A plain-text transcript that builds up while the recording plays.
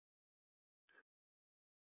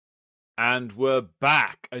And we're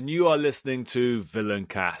back, and you are listening to Villain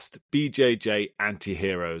Cast, BJJ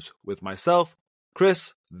Anti-Heroes, with myself,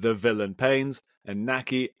 Chris, the Villain Pains, and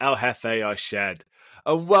Naki El Jefe Arshed.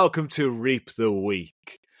 And welcome to Reap the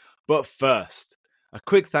Week. But first, a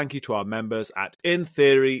quick thank you to our members at In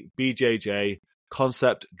Theory BJJ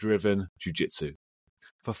Concept Driven Jiu-Jitsu.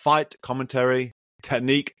 For fight commentary,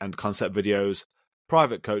 technique and concept videos,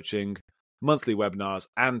 private coaching, monthly webinars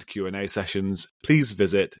and Q&A sessions, please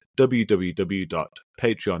visit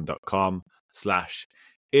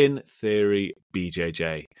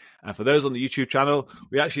www.patreon.com/InTheoryBJJ. And for those on the YouTube channel,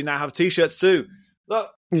 we actually now have t-shirts too.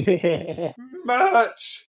 Look,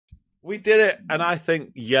 merch. We did it, and I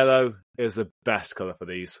think yellow is the best color for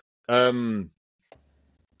these.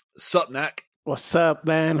 Sup, Nak? What's up,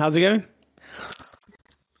 man? How's it going?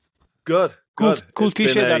 Good. Cool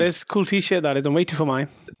t-shirt that is. Cool t-shirt that is. I'm waiting for mine.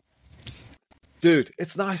 Dude,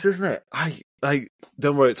 it's nice, isn't it? I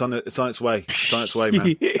don't worry, it's on its way. It's on its way,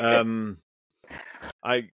 man.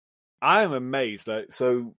 I am amazed.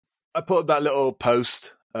 So I put up that little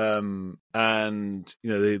post, and you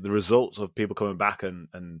know the results of people coming back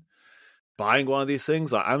and buying one of these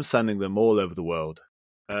things. I'm sending them all over the world.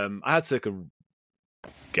 I had to take a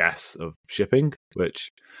guess of shipping,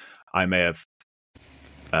 which I may have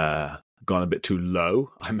gone a bit too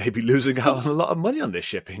low. I may be losing out on a lot of money on this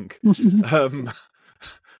shipping. But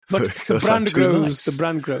the brand grows. Nice. The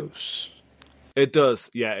brand grows. It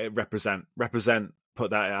does. Yeah, it represent.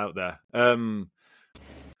 Put that out there.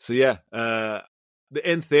 So yeah, the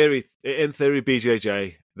in theory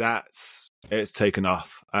BJJ. It's taken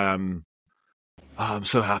off. I'm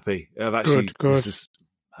so happy. I've actually good. This is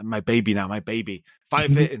my baby now. My baby.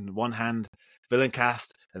 Fight Fit in one hand, Villain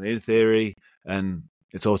Cast, and In Theory, and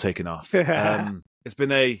it's all taken off. It's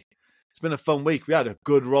been a fun week. We had a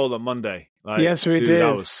good roll on Monday. Yes, we did.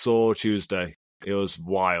 That was sore Tuesday. It was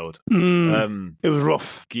wild. It was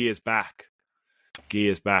rough. Gear's back.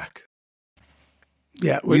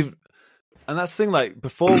 Yeah, and that's the thing. Like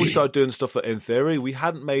before we started doing stuff In Theory, we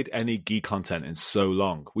hadn't made any gi content in so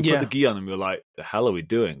long. We put the gi on and we were like, "The hell are we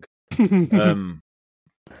doing?"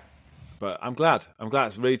 But I'm glad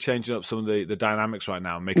it's really changing up some of the dynamics right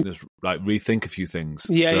now, making us like rethink a few things.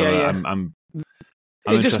 Yeah. I'm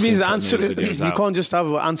it just means the answer. You can't just have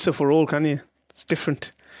an answer for all, can you? It's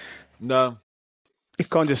different. No. You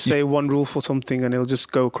can't just say one rule for something and it'll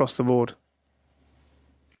just go across the board.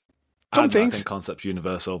 I think concept's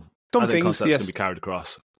universal. I think concepts can be carried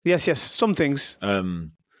across. Yes. Some things.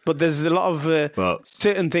 But there's a lot of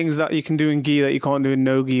certain things that you can do in gi that you can't do in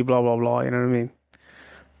no gi, blah, blah, blah. You know what I mean?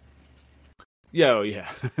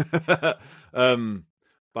 Yeah.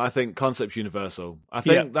 But I think concept's universal. I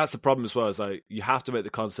think that's the problem as well. Is like you have to make the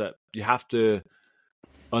concept. You have to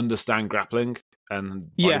understand grappling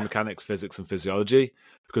and body mechanics, physics, and physiology.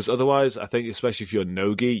 Because otherwise, I think, especially if you're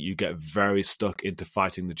no-gi, you get very stuck into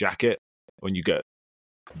fighting the jacket when you get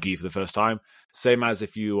gi for the first time. Same as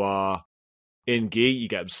if you are in gi, you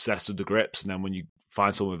get obsessed with the grips, and then when you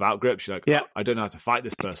find someone without grips, you're like, I don't know how to fight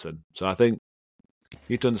this person. So I think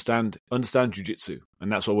you need to understand jiu-jitsu, and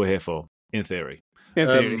that's what we're here for, in theory.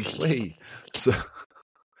 So,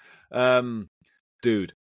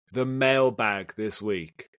 dude, the mailbag this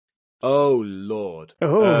week. Oh Lord.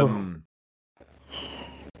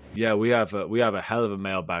 Yeah, we have a hell of a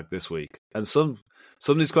mailbag this week, and some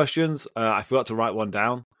of these questions I forgot to write one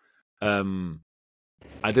down.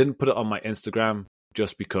 I didn't put it on my Instagram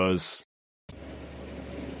just because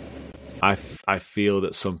I feel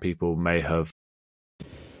that some people may have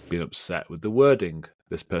been upset with the wording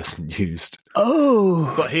this person used.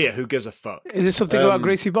 Oh, but here, who gives a fuck? Is it something about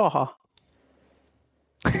Gracie Baja?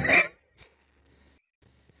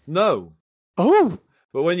 No. Oh.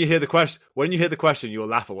 But when you hear the question, you'll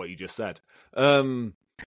laugh at what you just said.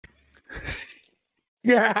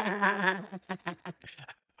 Yeah.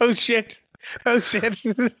 Oh shit.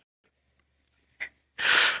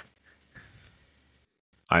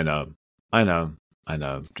 I know.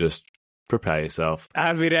 Just prepare yourself.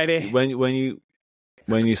 I'll be ready. When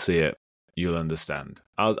you see it, you'll understand.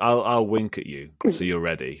 I'll wink at you so you're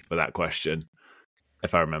ready for that question,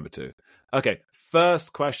 if I remember to. Okay,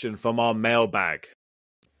 first question from our mailbag.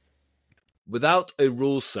 Without a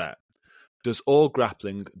rule set, does all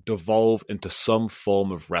grappling devolve into some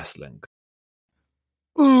form of wrestling?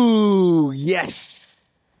 Ooh,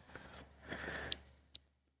 yes.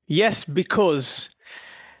 Yes, because...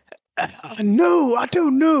 no, I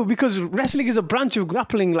don't know, because wrestling is a branch of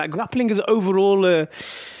grappling. Like, grappling is overall... oh,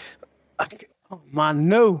 man,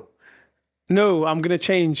 no. No, I'm going to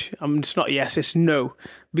change. It's not yes, it's no.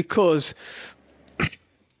 Because,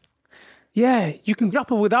 yeah, you can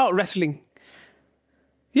grapple without wrestling.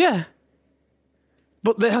 Yeah,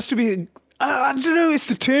 But there has to be. I don't know. It's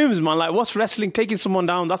the terms, man. Like, what's wrestling? Taking someone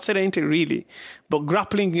down. That's it, ain't it? Really. But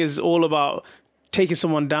grappling is all about taking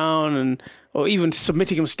someone down, or even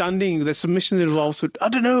submitting them standing. There's submissions involved. So I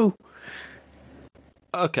don't know.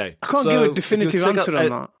 Okay, I can't give a definitive answer on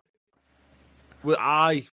that. Well,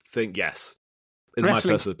 I think yes. Is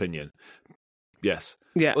wrestling. My personal opinion. Yes.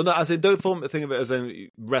 Yeah. Well, no, I say don't think of it as in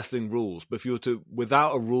wrestling rules, but if you were to,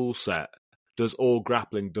 without a rule set, does all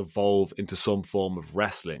grappling devolve into some form of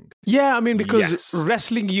wrestling? Yeah, I mean, because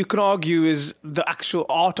wrestling, you could argue, is the actual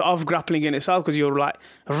art of grappling in itself, because you're like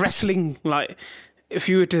wrestling, like if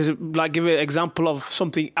you were to like give an example of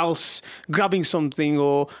something else, grabbing something,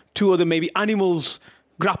 or two other maybe animals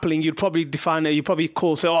grappling, you'd probably define it, you'd probably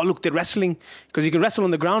say, oh, look, they're wrestling, because you can wrestle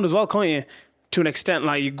on the ground as well, can't you? To an extent,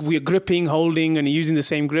 like we're gripping, holding, and using the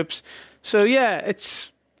same grips. So yeah,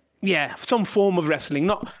 it's some form of wrestling,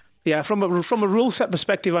 not. Yeah, from a rule set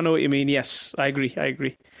perspective, I know what you mean. Yes, I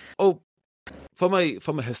agree. Oh, from a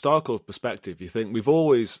historical perspective, you think we've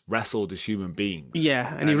always wrestled as human beings.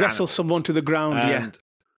 Yeah, and you wrestle someone to the ground.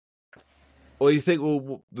 Or you think,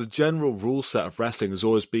 well, the general rule set of wrestling has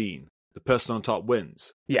always been the person on top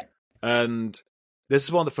wins. Yeah, and this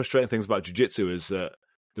is one of the frustrating things about jiu-jitsu is that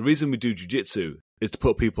the reason we do jiu-jitsu is to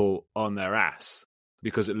put people on their ass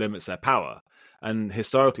because it limits their power. And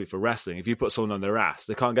historically, for wrestling, if you put someone on their ass,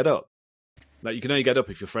 they can't get up. Like you can only get up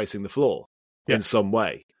if you're facing the floor in some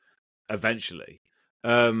way, eventually.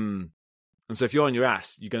 And so if you're on your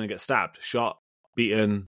ass, you're going to get stabbed, shot,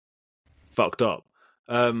 beaten, fucked up.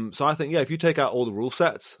 So I think, if you take out all the rule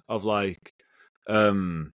sets of like,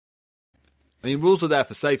 rules are there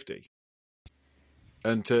for safety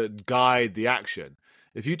and to guide the action.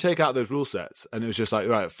 If you take out those rule sets and it was just like,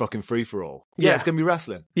 right, fucking free for all. Yeah, it's gonna be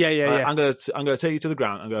wrestling. Yeah. I'm gonna take you to the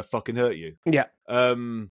ground. I'm gonna fucking hurt you. Yeah.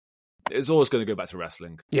 It's always gonna go back to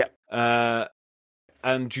wrestling. Yeah.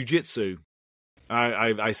 And jiu-jitsu,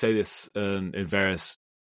 I say this in various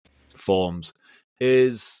forms,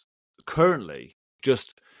 is currently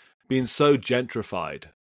just being so gentrified,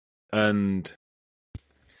 and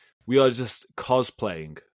we are just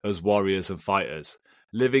cosplaying as warriors and fighters,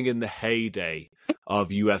 living in the heyday of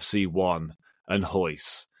UFC 1 and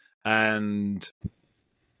Hoist. And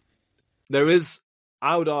there is,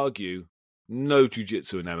 I would argue, no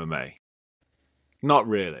jiu-jitsu in MMA. Not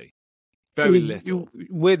really. Very little.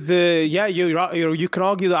 With the you can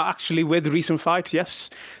argue that actually with recent fights, yes.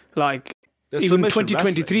 Like there's even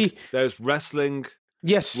 2023. Wrestling. There's wrestling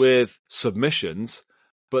yes. with submissions,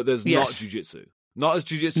 but there's not jiu-jitsu. Not as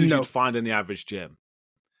jiu-jitsu as you'd find in the average gym.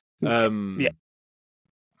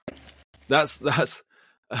 That's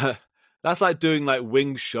like doing like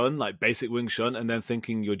Wing Chun, like basic Wing Chun, and then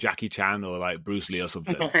thinking you're Jackie Chan or like Bruce Lee or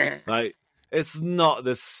something. Like it's not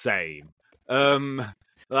the same.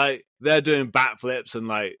 Like they're doing backflips and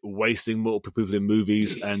like wasting multiple people in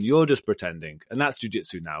movies, and you're just pretending. And that's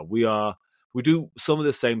jiu-jitsu now. We do some of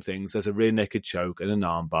the same things. There's a rear naked choke and an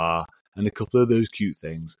arm bar and a couple of those cute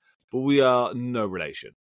things, but we are no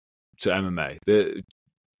relation to MMA. The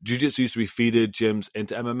jiu-jitsu used to be feeder gyms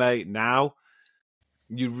into MMA. Now,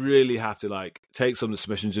 you really have to like take some of the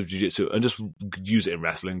submissions of jiu-jitsu and just use it in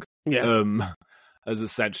wrestling. Yeah. As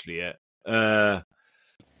essentially it.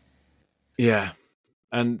 Yeah.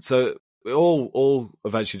 And so it all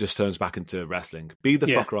eventually just turns back into wrestling. Be the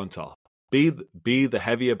fucker on top. Be the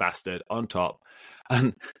heavier bastard on top.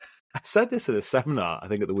 And I said this at a seminar, I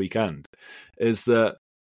think at the weekend, is that,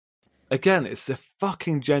 again, it's the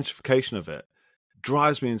fucking gentrification of it.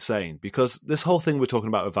 Drives me insane, because this whole thing we're talking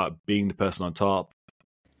about being the person on top,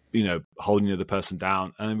 holding the other person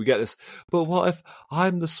down, and then we get this, but what if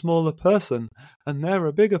I'm the smaller person and they're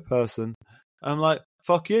a bigger person? I'm like,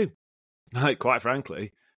 fuck you. Like, quite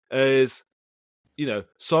frankly, is,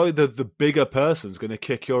 sorry, the bigger person's going to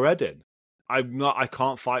kick your head in. I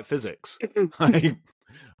can't fight physics. Like,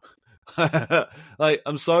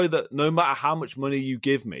 I'm sorry that no matter how much money you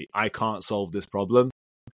give me, I can't solve this problem.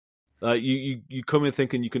 Like you come in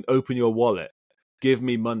thinking you can open your wallet, give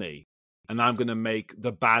me money, and I'm going to make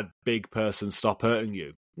the bad big person stop hurting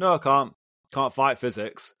you. No, I can't. Can't fight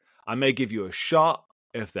physics. I may give you a shot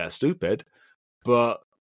if they're stupid, but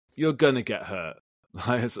you're going to get hurt.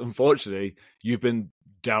 Like, unfortunately, you've been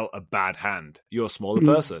dealt a bad hand. You're a smaller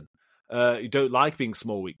person. You don't like being a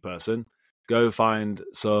small, weak person. Go find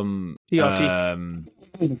some TRT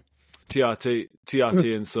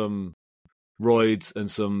and some roids and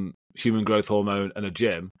some human growth hormone and a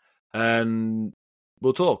gym, and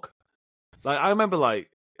we'll talk. Like, I remember, like,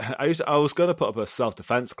 I was going to put up a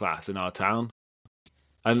self-defense class in our town,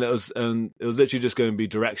 and it was literally just going to be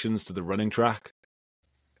directions to the running track.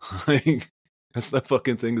 Like, There's no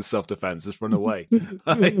fucking thing as self-defense. Just run away.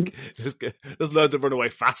 Like, just learn to run away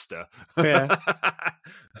faster. Yeah.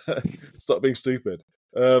 Stop being stupid.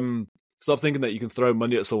 Stop thinking that you can throw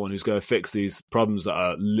money at someone who's going to fix these problems that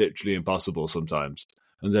are literally impossible sometimes,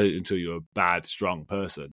 until you're a bad, strong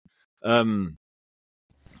person. And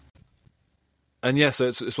yeah, so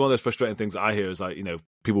it's one of those frustrating things that I hear is like, you know,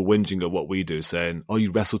 people whinging at what we do, saying, "Oh,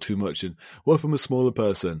 you wrestle too much," and what if I'm a smaller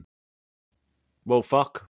person? Well,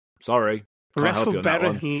 fuck. Sorry. Can't Wrestle help you better.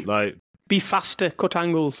 on that one. Like, be faster. Cut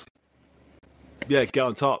angles. Yeah, get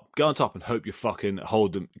on top, and hope you fucking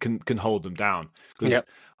hold them can hold them down. Yep.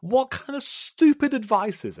 What kind of stupid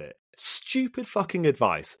advice is it? Stupid fucking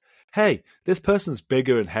advice. Hey, this person's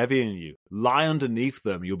bigger and heavier than you. Lie underneath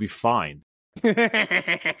them, you'll be fine.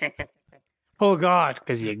 Oh God,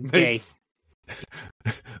 because you're gay.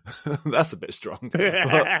 That's a bit strong.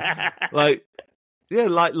 But,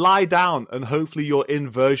 lie down, and hopefully your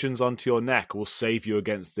inversions onto your neck will save you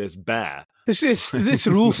against this bear. This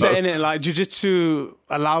rule set in it, like jiu-jitsu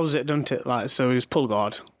allows it, doesn't it? Like, so it's pull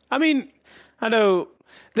guard. I mean, I know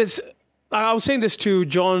this. I was saying this to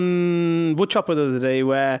John Woodchopper the other day,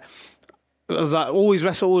 where I was like, always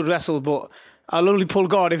wrestle, but I'll only pull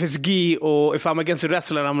guard if it's gi, or if I'm against a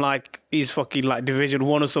wrestler and I'm like, he's fucking like Division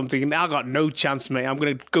 1 or something, and I got no chance, mate. I'm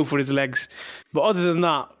going to go for his legs. But other than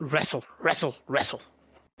that, wrestle.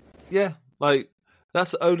 Yeah, like,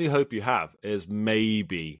 that's the only hope you have, is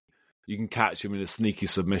maybe you can catch him in a sneaky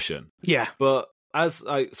submission. Yeah. But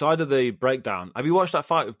so I did the breakdown. Have you watched that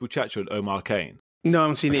fight with Buchecha and Omar Kane? No, I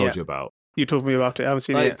haven't seen it yet. I told you about. You told me about it. I haven't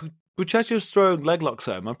seen it yet. Buchecha's throwing leg locks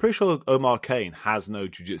at him. I'm pretty sure Omar Kane has no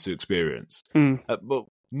jiu-jitsu experience. But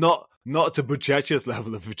not to Buchecha's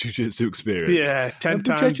level of jiu-jitsu experience. Yeah, 10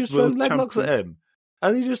 times. Buchecha's throwing leg locks at him.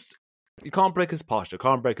 And you can't break his posture,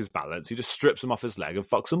 can't break his balance. He just strips him off his leg and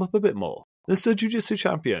fucks him up a bit more. This is a jiu-jitsu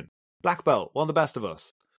champion. Black belt, one of the best of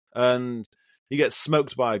us. And he gets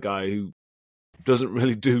smoked by a guy who doesn't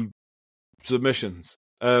really do submissions.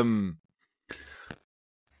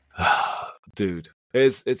 Dude,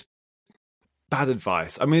 it's bad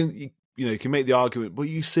advice. I mean, you can make the argument, but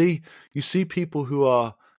you see people who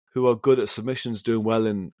are good at submissions doing well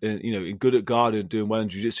in good at guard and doing well in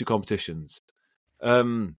jiu-jitsu competitions.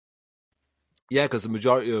 Yeah, because the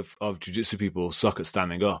majority of jiu-jitsu people suck at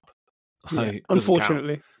standing up. Like,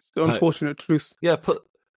 unfortunately, the unfortunate truth. Yeah, put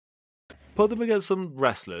them against some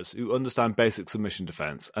wrestlers who understand basic submission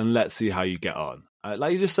defense, and let's see how you get on.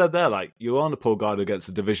 Like you just said there, like you're on a pull guard against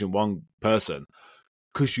a Division 1 person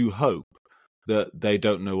because you hope that they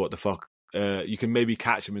don't know what the fuck. You can maybe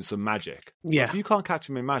catch them in some magic. Yeah. But if you can't catch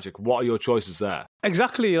them in magic, what are your choices there?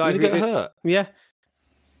 Exactly. You're like gonna get hurt. Yeah.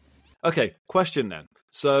 Okay, question then.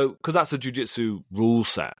 So, because that's a jiu-jitsu rule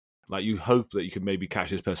set, like you hope that you can maybe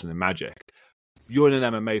catch this person in magic. You're in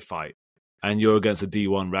an MMA fight and you're against a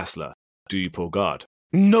D1 wrestler. Do you pull guard?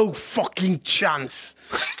 No fucking chance.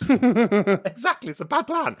 Exactly, it's a bad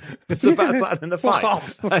plan. It's a bad plan in a fight.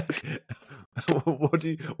 Off. Like, what do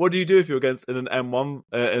you do if you're against in an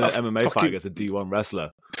MMA fight against a D1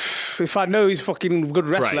 wrestler? If I know he's fucking good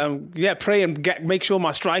wrestler, pray and make sure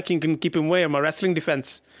my striking can keep him away and my wrestling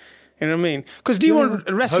defense. You know what I mean? Because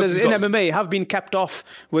D1 wrestlers in MMA have been kept off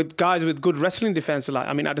with guys with good wrestling defense. Like,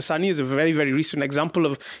 I mean, Adesanya is a very, very recent example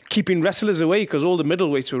of keeping wrestlers away because all the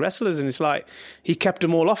middleweights were wrestlers, and it's like he kept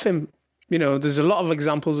them all off him. You know, there's a lot of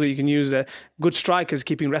examples where you can use good strikers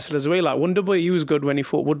keeping wrestlers away. Like Wonderboy, he was good when he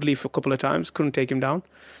fought Woodley for a couple of times, couldn't take him down.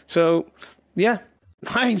 So, yeah,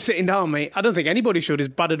 I ain't sitting down, mate. I don't think anybody should. It's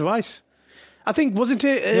bad advice. I think, wasn't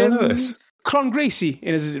it Cron Gracie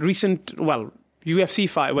in his recent, UFC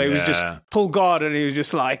fight where he was just pull guard and he was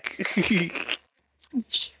just like...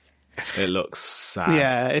 It looks sad.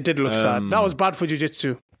 Yeah, it did look sad. That was bad for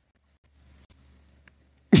jiu-jitsu.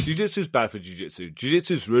 Jiu-jitsu's bad for jiu-jitsu.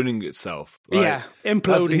 Jiu-jitsu's ruining itself. Like, yeah,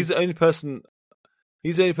 imploding. He's the only person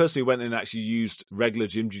who went and actually used regular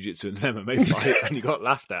gym jiu-jitsu in an MMA fight and he got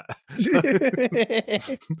laughed at.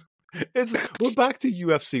 We're back to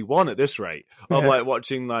UFC 1 at this rate of like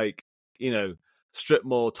watching strip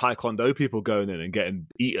mall taekwondo people going in and getting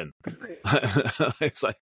eaten. It's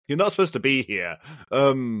like, you're not supposed to be here.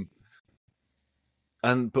 But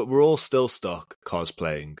we're all still stuck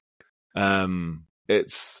cosplaying.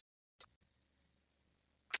 It's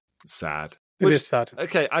sad. It is sad.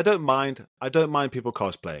 Okay, I don't mind people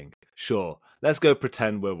cosplaying. Sure. Let's go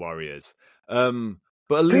pretend we're warriors. But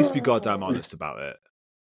at least be goddamn honest about it.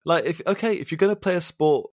 Like, if you're going to play a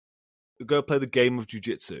sport, go play the game of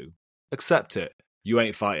jiu-jitsu, accept it. You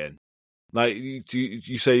ain't fighting. Like,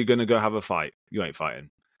 you say you're going to go have a fight. You ain't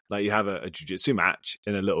fighting. Like, you have a jiu-jitsu match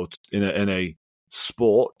in a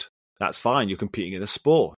sport. That's fine. You're competing in a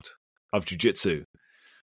sport. of jiu-jitsu.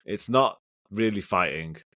 It's not really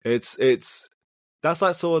fighting. It's that's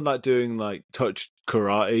like someone like doing like touch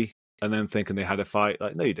karate and then thinking they had a fight.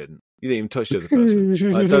 Like, no, you didn't. You didn't even touch the other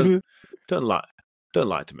person. Like, don't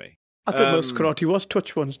lie to me. I thought most karate was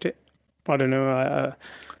touch ones. I don't know.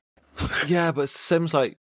 Yeah, but it seems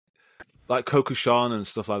like Kokushan and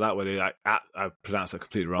stuff like that, where they like I pronounced that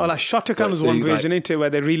completely wrong. Well, like Shotokan was one version, isn't it, where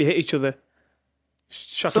they really hit each other.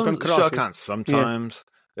 Shotokan karate. Shotokan sometimes.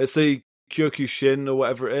 Yeah. It's the Kyokushin or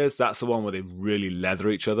whatever it is. That's the one where they really leather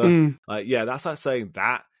each other. Like, yeah, that's like saying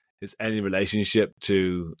that is any relationship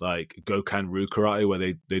to like Gokan-Ryu karate, where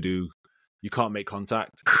they do you can't make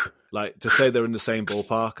contact. Like, to say they're in the same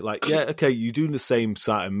ballpark. Like, yeah, okay, you do the same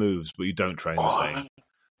sort of moves, but you don't train the same.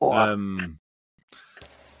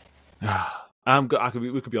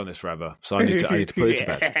 We could be on this forever, so I need to put it to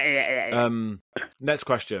bed. Next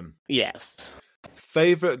question. Yes.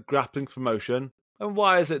 Favorite grappling promotion, and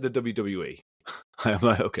why is it the WWE? I'm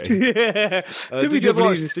like, okay. Yeah. Did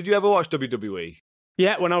you ever watch WWE?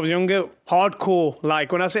 Yeah, when I was younger, hardcore.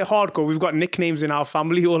 Like, when I say hardcore, we've got nicknames in our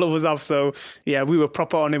family, all of us have. So, yeah, we were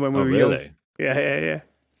proper on it when we were young. Yeah.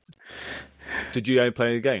 Did you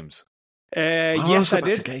play any games? Yes, I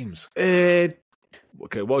did. Games. Okay,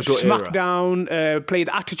 what was your SmackDown, era? Played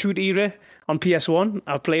Attitude Era on PS1.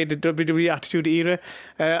 I played the WWE Attitude Era.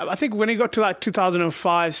 I think when it got to like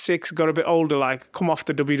 2005, 6, got a bit older, like come off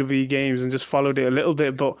the WWE games and just followed it a little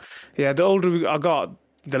bit. But yeah, the older I got,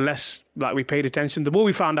 the less like we paid attention. The more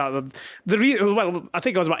we found out that I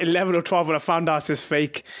think I was about 11 or 12 when I found out it's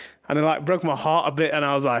fake, and it like broke my heart a bit. And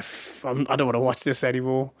I was like, I don't want to watch this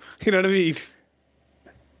anymore. You know what I mean?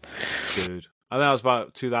 Dude, I think that was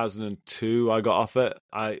about 2002. I got off it.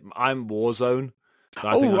 I'm Warzone. So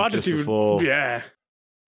I think I'm just before. Yeah.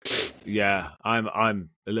 I'm a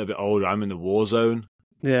little bit older. I'm in the Warzone.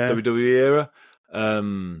 Yeah. WWE era.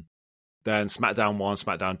 Then SmackDown 1,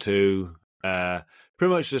 SmackDown 2.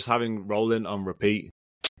 Pretty much just having rolling on repeat.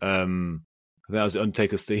 I think that was the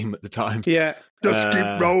Undertaker's theme at the time. Yeah. Just keep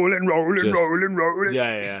rolling.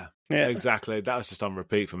 Yeah. Exactly. That was just on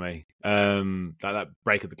repeat for me. That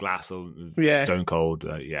break of the glass or Stone Cold.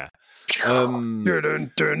 Yeah.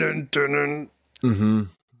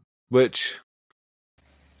 Which,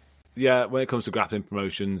 yeah, when it comes to grappling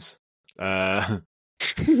promotions,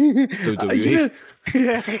 WWE.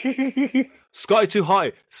 Scotty Too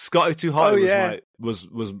High. Was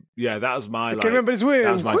that was my like. Remember his word.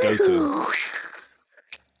 That was my go-to.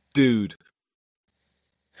 Dude,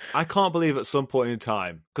 I can't believe at some point in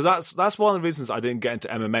time, because that's one of the reasons I didn't get into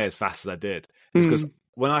MMA as fast as I did, is because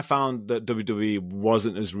when I found that WWE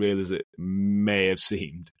wasn't as real as it may have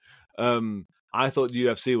seemed, I thought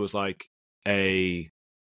UFC was like a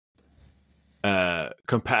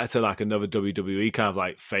competitor, like another WWE kind of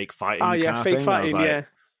like fake fighting. Oh yeah, fake fighting. Like,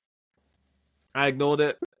 I ignored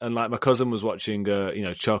it, and like my cousin was watching,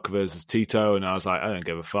 Chuck versus Tito, and I was like, I don't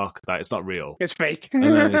give a fuck. Like, it's not real. It's fake. And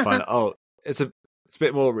then you find out, it's a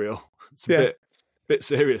bit more real. It's a bit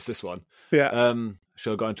serious, this one. Yeah.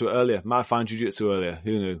 Should have got into it earlier. Might have found jiu-jitsu earlier.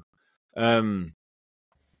 Who knew?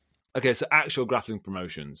 Okay, so actual grappling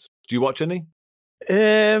promotions. Do you watch any?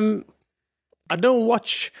 I don't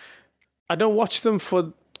watch them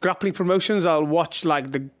for grappling promotions. I'll watch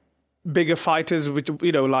like the bigger fighters, which,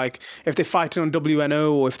 like if they're fighting on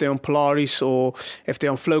WNO or if they're on Polaris or if they're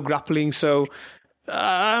on Flow Grappling. So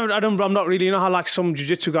I'm not really, how like some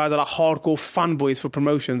jiu-jitsu guys are like hardcore fanboys for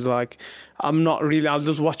promotions. Like, I'm not really. I'll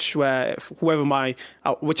just watch whichever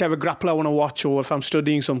grappler I want to watch, or if I'm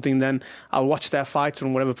studying something, then I'll watch their fights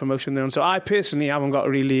on whatever promotion they're on. So I personally haven't got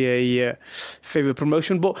really a favorite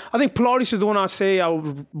promotion, but I think Polaris is the one I'd say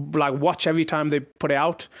I'll like watch every time they put it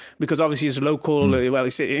out, because obviously it's local. Well,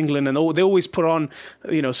 it's England, and they always put on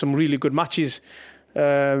some really good matches.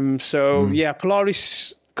 Yeah,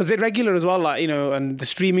 Polaris, because they're regular as well, like, and the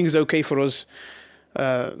streaming is okay for us.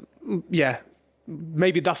 Yeah.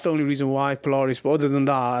 Maybe that's the only reason why Polaris, but other than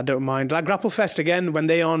that, I don't mind. Like Grapple Fest, again, when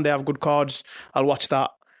they have good cards, I'll watch that.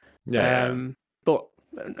 Yeah. But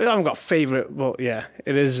I haven't got favourite, but yeah,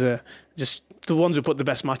 it is just the ones who put the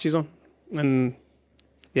best matches on. And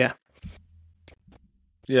yeah.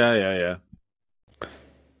 Yeah.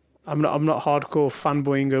 I'm not hardcore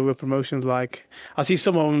fanboying over promotions. Like, I see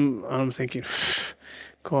someone and I'm thinking,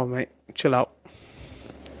 come on, mate, chill out.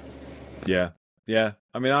 Yeah.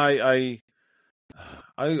 I mean,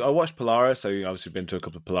 I watched Polaris. I've obviously been to a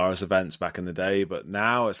couple of Polaris events back in the day, but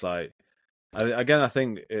now it's like, I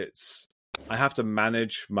think I have to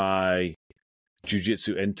manage my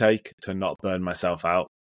jiu-jitsu intake to not burn myself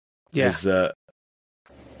out. Yeah. It's the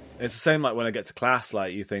same like when I get to class,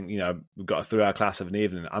 like you think, we've got a 3-hour class of an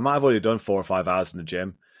evening. I might have already done 4 or 5 hours in the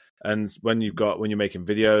gym, And when you're making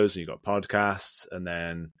videos and you've got podcasts and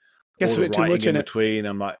then Gets all a the bit too writing much in in between,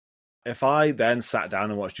 I'm like, if I then sat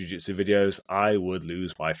down and watched jiu-jitsu videos, I would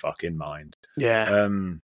lose my fucking mind. Yeah.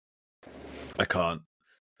 I can't.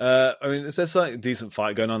 I mean, if there's like a decent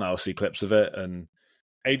fight going on, I'll see clips of it. And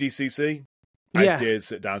ADCC, I did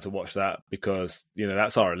sit down to watch that because,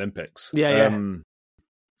 that's our Olympics. Yeah.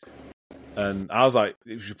 And I was like,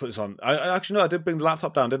 you should put this on. I did bring the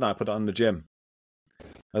laptop down, didn't I? I put it on in the gym.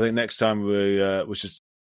 I think next time which is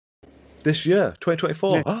this year,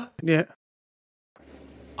 2024. Yeah.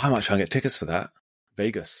 I might try and get tickets for that.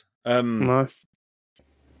 Vegas. Nice.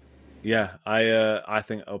 Yeah, I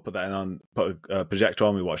think I'll put that in on, put a projector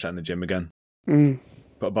on, we watch that in the gym again.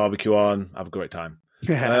 Put a barbecue on, have a great time.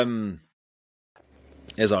 Yeah.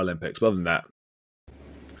 Here's our Olympics. But other than that,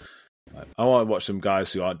 I want to watch some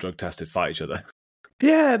guys who aren't drug tested fight each other.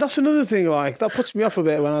 Yeah, that's another thing, like, that puts me off a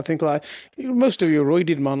bit when I think, like, most of you are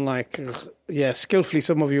roided, man, like, skillfully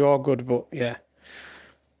some of you are good, but, yeah.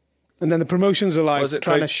 And then the promotions are, like,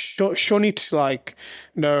 trying to shun it, like,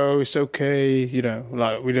 no, it's okay,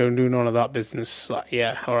 like, we don't do none of that business. Like,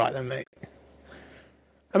 yeah, all right then, mate.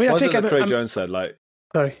 I mean, Craig Jones said, like...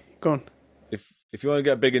 Sorry, go on. If you want to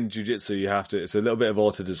get big in jiu-jitsu, you have to... It's a little bit of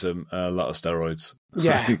autism, a lot of steroids.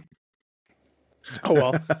 Yeah. Oh,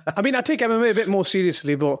 well. I mean, I take MMA a bit more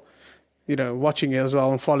seriously, but, watching it as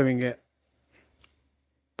well and following it.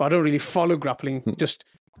 But I don't really follow grappling, just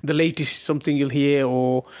the latest something you'll hear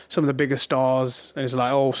or some of the bigger stars, and it's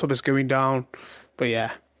like, oh, something's going down. But,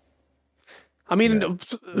 yeah. I mean,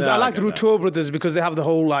 I like the Ruto brothers because they have the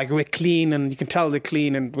whole, like, we're clean and you can tell they're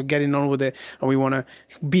clean and we're getting on with it and we want to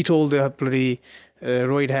beat all the bloody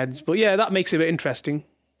roid heads. But, yeah, that makes it a bit interesting.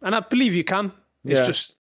 And I believe you can. It's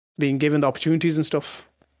just being given the opportunities and stuff.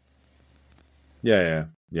 Yeah,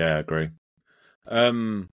 I agree.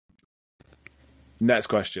 Next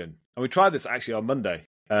question. And we tried this actually on Monday.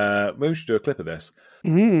 Maybe we should do a clip of this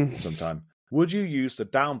sometime. Would you use the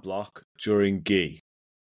down block during gi?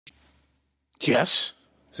 Yes.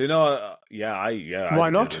 So, why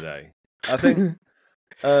not? Today. I think...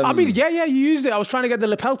 I mean, you used it. I was trying to get the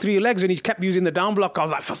lapel through your legs and you kept using the down block. I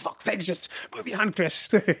was like, for fuck's sake, just move your hand, Chris.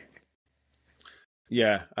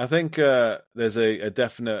 Yeah, I think there's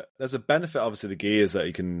a benefit. Obviously, the gi is that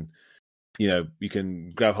you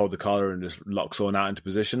can grab hold of the collar and just lock someone out into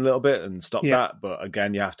position a little bit and stop that. But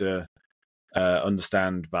again, you have to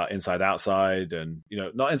understand about inside outside and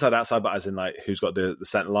not inside outside, but as in like who's got the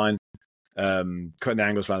center line, cutting the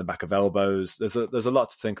angles around the back of elbows. There's a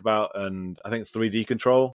lot to think about, and I think 3D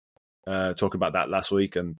control. Talking about that last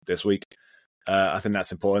week and this week, I think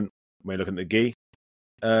that's important when you're looking at the gi.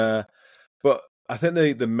 But I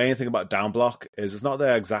think the main thing about down block is it's not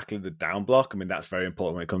exactly the down block. I mean, that's very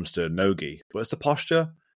important when it comes to no-gi, but it's the posture.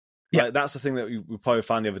 Yeah. Like, that's the thing that we probably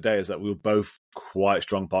found the other day is that we were both quite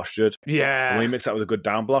strong postured. Yeah. And when you mix that with a good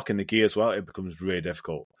down block in the gi as well, it becomes really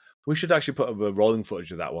difficult. We should actually put up a rolling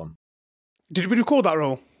footage of that one. Did we record that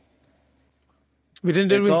roll? We didn't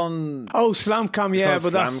do it. On... Oh, Slam Cam, yeah,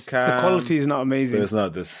 but the quality is not amazing. There's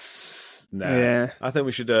not this... Nah. Yeah. I think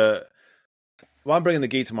we should... Well, I'm bringing the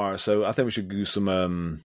gi tomorrow, so I think we should do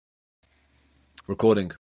some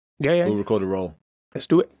recording. Yeah. We'll record a roll. Let's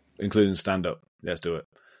do it. Including stand-up. Let's do it.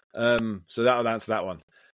 So that'll answer that one.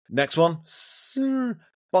 Next one.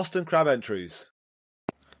 Boston Crab entries.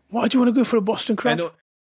 Why do you want to go for a Boston Crab?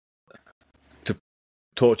 To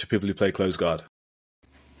torture people who play close guard.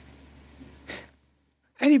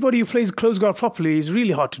 Anybody who plays close guard properly is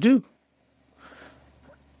really hard to do.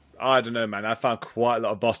 I don't know, man. I found quite a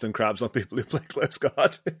lot of Boston Crabs on people who play close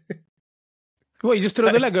guard. What, you just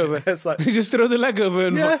throw the leg over? It's like, you just throw the leg over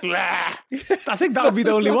and... I think that would be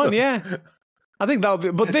the only one, yeah. I think that would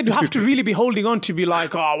be... But they'd have to really be holding on to be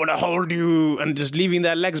like, I want to hold you, and just leaving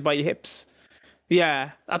their legs by your hips.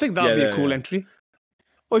 Yeah, I think that would be a cool entry.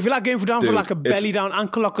 Or if you like going down for like a belly down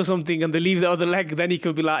ankle lock or something and they leave the other leg, then you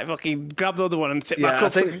could be like, fucking grab the other one and sit back up. I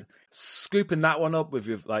think scooping that one up with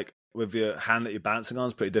your hand that you're bouncing on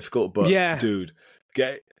is pretty difficult. But dude,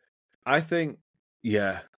 I think we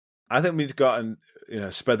need to go out and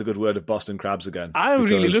spread the good word of Boston Crabs again. I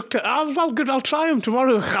really looked at. I'll try them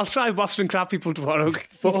tomorrow. I'll try Boston Crab people tomorrow.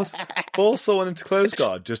 Force someone into close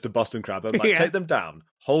guard just to Boston Crab them. Take them down,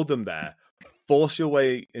 hold them there, force your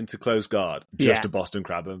way into close guard just to Boston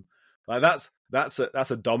Crab them. Like that's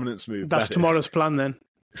a dominance move. That's tomorrow's plan then.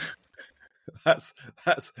 That's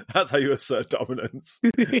how you assert dominance.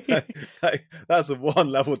 That's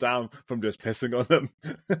one level down from just pissing on them.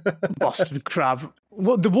 Boston Crab.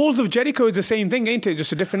 Well, the Walls of Jericho is the same thing, ain't it?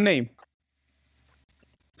 Just a different name.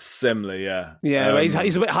 Similar, yeah. Yeah,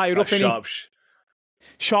 he's a bit higher up.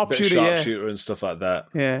 Sharpshooter, and stuff like that.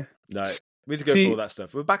 Yeah. Like, we need to go through all that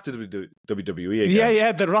stuff. We're back to WWE again.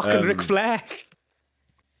 Yeah, The Rock and Ric Flair.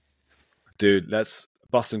 Dude, let's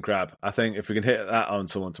Boston Crab. I think if we can hit that on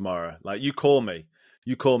someone tomorrow, like you call me,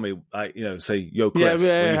 like, say, yo, Chris,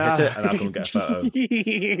 when you hit it, and I'll come and get a photo.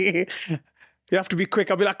 You have to be quick.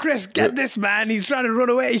 I'll be like, Chris, get this man. He's trying to run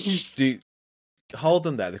away. Dude, hold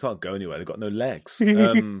them there. They can't go anywhere. They've got no legs.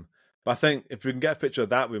 But I think if we can get a picture of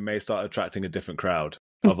that, we may start attracting a different crowd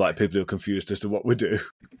of like people who are confused as to what we do.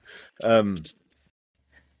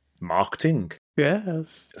 Marketing. Yeah.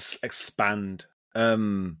 Expand.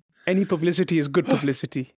 Any publicity is good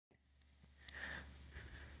publicity.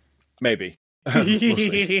 Maybe. We'll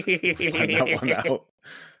see. We'll find that one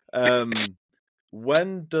out.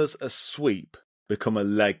 When does a sweep become a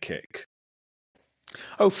leg kick?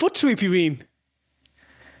 Oh, foot sweep, you mean?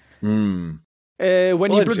 In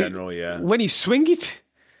general, yeah. When you swing it,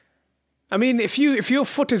 I mean, if your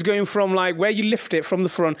foot is going from like where you lift it from the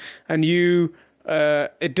front and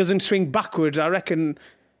it doesn't swing backwards, I reckon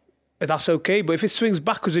that's okay. But if it swings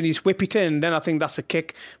backwards and you whip it in, then I think that's a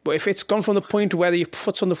kick. But if it's gone from the point where your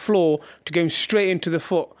foot's on the floor to going straight into the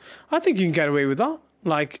foot, I think you can get away with that.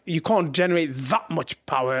 Like, you can't generate that much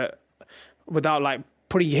power without like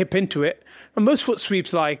putting your hip into it. And most foot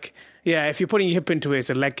sweeps, like, yeah, if you're putting your hip into it, it's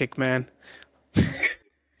a leg kick, man.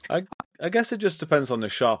 I guess it just depends on the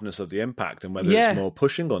sharpness of the impact and whether it's more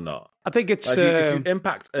pushing or not. I think it's... Like if you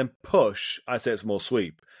impact and push, I say it's more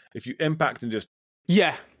sweep. If you impact and just...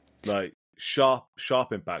 Yeah. Like, sharp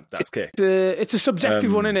impact, that's kick. It's a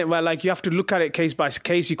subjective one, isn't it? Where, like, you have to look at it case by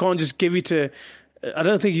case. You can't just give it to... I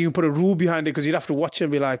don't think you can put a rule behind it because you'd have to watch it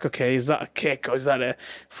and be like, okay, is that a kick or is that a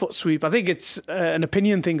foot sweep? I think it's an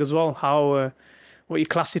opinion thing as well, how what you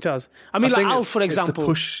class it as. I mean, like Al, for example,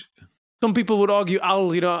 push. Some people would argue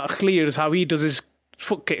Al, clears how he does his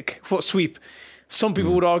foot sweep. Some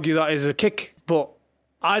people would argue that is a kick, but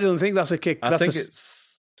I don't think that's a kick. I think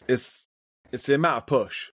it's the amount of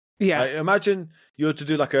push. Yeah. Like, imagine you were to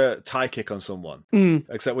do like a tie kick on someone,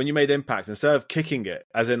 except when you made impact, instead of kicking it,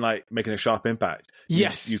 as in like making a sharp impact,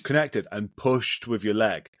 you connected and pushed with your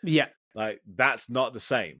leg. Yeah. Like, that's not the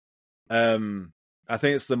same. I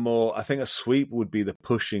think I think a sweep would be the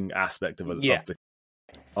pushing aspect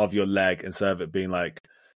of your leg instead of it being like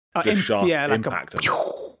just sharp impact.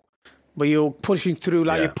 But you're pushing through,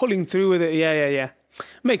 like you're pulling through with it. Yeah.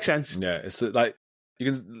 Makes sense. Yeah, it's like,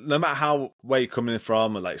 you can, no matter where you're coming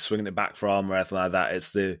from or like swinging it back from or anything like that,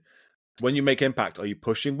 it's when you make impact, are you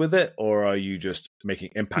pushing with it or are you just making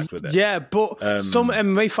impact with it? Yeah, but some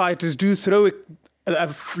MMA fighters do throw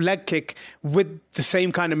a leg kick with the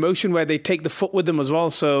same kind of motion where they take the foot with them as well.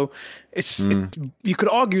 So it's you could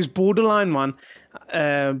argue it's borderline, man.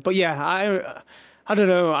 But yeah, I don't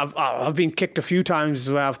know. I've been kicked a few times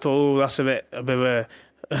where I've thought, that's a bit of a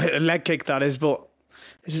leg kick, that is, but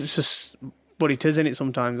it's just what it is, isn't it,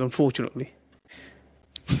 sometimes, unfortunately.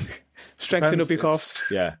 Strengthen up your calves.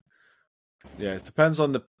 Yeah, it depends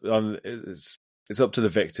on it's up to the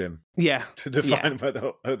victim. Yeah. To define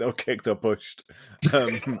whether they're kicked or pushed.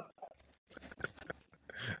 You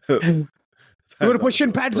want to push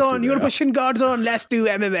in pads on? You want to push in guards on? Let's do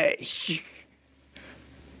MMA.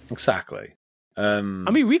 Exactly. I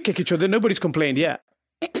mean, we kick each other. Nobody's complained yet.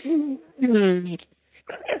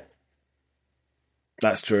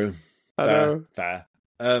 That's true. Fair.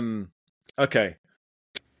 Okay.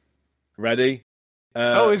 Ready?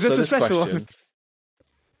 Is this a special one?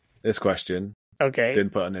 This question. Okay.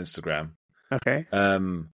 Didn't put on Instagram. Okay. Are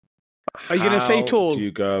you going to say tall? Do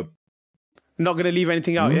you go? Not going to leave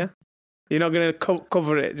anything out, yeah? You're not going to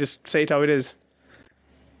cover it. Just say it how it is.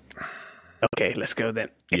 Okay, let's go then.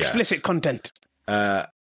 Explicit content.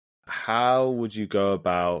 How would you go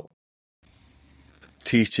about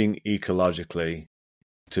teaching ecologically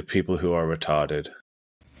to people who are retarded?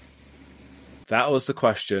 That was the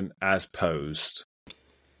question as posed.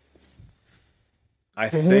 I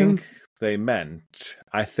think they meant.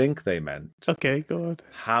 Okay, go on.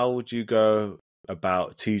 How would you go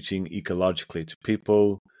about teaching ecologically to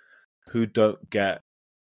people who don't get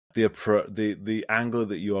the angle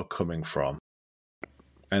that you are coming from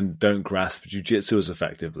and don't grasp jiu-jitsu as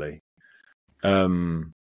effectively?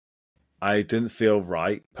 I didn't feel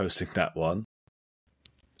right posting that one,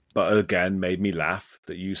 but again, made me laugh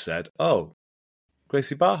that you said, "Oh,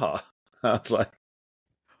 Gracie Barra." I was like,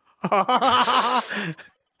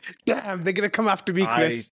 damn, they're going to come after me,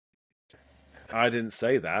 Chris. I didn't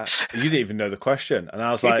say that. You didn't even know the question. And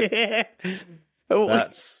I was like,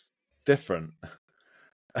 that's different.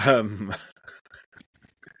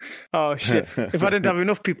 Oh, shit. If I didn't have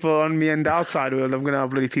enough people on me in the outside world, I'm going to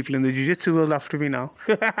have bloody people in the jiu-jitsu world after me now.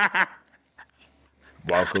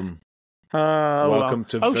 Welcome. Welcome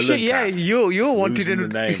to Villain shit! Yeah, Cast. you're wanted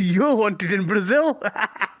in you're wanted in Brazil.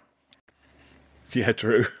 Yeah,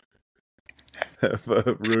 true.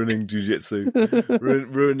 For ruining jiu-jitsu,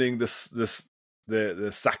 ruining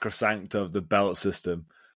the sacrosanct of the belt system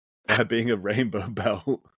by being a rainbow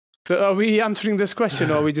belt. So are we answering this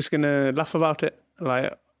question, or are we just gonna laugh about it?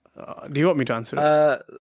 Like, do you want me to answer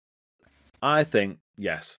it? I think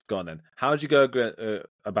yes. Go on then. How would you go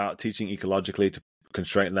about teaching ecologically to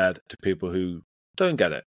constraint-led to people who don't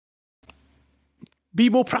get it? Be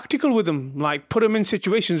more practical with them. Like, put them in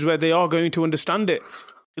situations where they are going to understand it.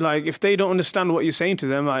 Like, if they don't understand what you're saying to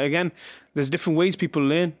them, like, again, there's different ways people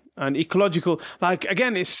learn. And ecological, like,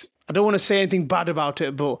 again, I don't want to say anything bad about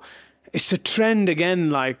it, but it's a trend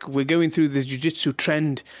again. Like, we're going through this jiu-jitsu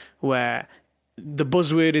trend where the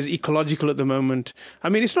buzzword is ecological at the moment. I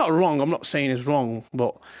mean, it's not wrong. I'm not saying it's wrong,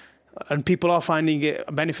 and people are finding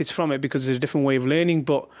benefits from it because there's a different way of learning,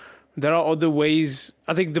 but there are other ways.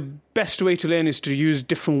 I think the best way to learn is to use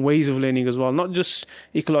different ways of learning as well, not just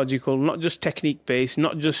ecological, not just technique based,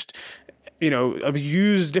 not just,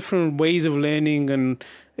 use different ways of learning, and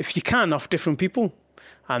if you can, off different people,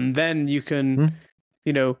 and then you can,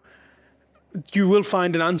 you will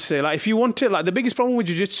find an answer. Like, if you want it, like, the biggest problem with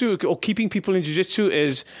jiu-jitsu or keeping people in jiu-jitsu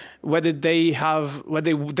is whether they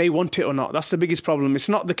want it or not. That's the biggest problem. It's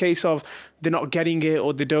not the case of they're not getting it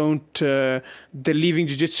or they don't, they're leaving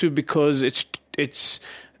jiu-jitsu because it's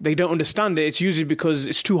they don't understand it. It's usually because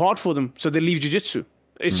it's too hard for them, so they leave jiu-jitsu.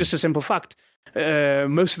 It's just a simple fact.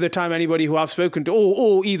 Most of the time, anybody who I've spoken to,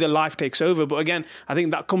 or either life takes over. But again, I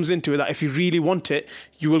think that comes into it, that if you really want it,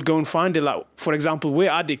 you will go and find it. Like, for example, we're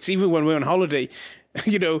addicts. Even when we're on holiday,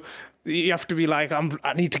 you have to be like,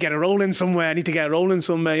 I need to get a roll in somewhere. I need to get a roll in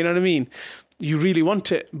somewhere. You know what I mean? You really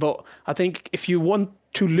want it. But I think if you want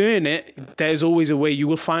to learn it, there's always a way. You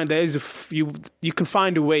will find you can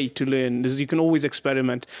find a way to learn. You can always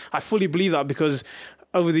experiment. I fully believe that, because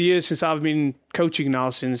over the years, since I've been coaching now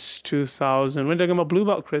since 2000, when did I get my blue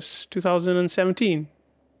belt, Chris? 2017?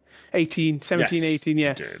 18, 17, yes, 18,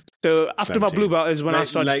 yeah. So after 17. My blue belt is when I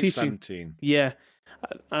started teaching. 17. Yeah.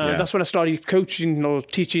 That's when I started coaching or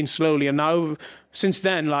teaching slowly. And now, since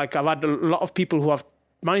then, like, I've had a lot of people who have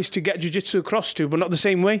managed to get jiu-jitsu across to, but not the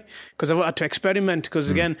same way, because I've had to experiment,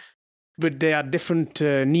 because again, but they had different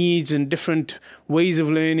needs and different ways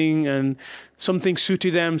of learning, and some things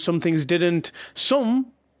suited them, some things didn't. Some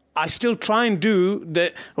I still try and do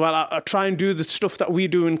that. Well, I try and do the stuff that we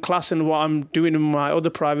do in class and what I'm doing in my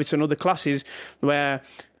other privates and other classes, where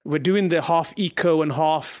we're doing the half eco and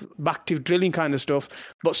half active drilling kind of stuff.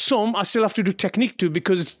 But some I still have to do technique too,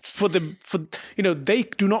 because they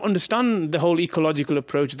do not understand the whole ecological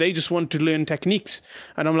approach. They just want to learn techniques.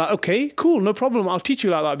 And I'm like, okay, cool, no problem. I'll teach you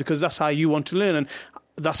like that, because that's how you want to learn. And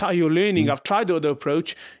that's how you're learning. I've tried the other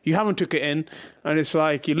approach. You haven't took it in. And it's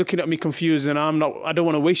like, you're looking at me confused, and I don't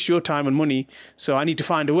want to waste your time and money. So I need to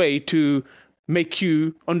find a way to make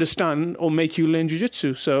you understand or make you learn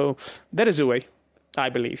jiu-jitsu. So there is a way, I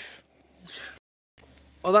believe.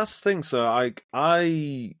 Well, that's the thing. So I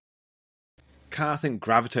kind of think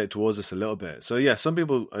gravitate towards this a little bit. So yeah, some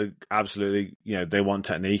people are absolutely, they want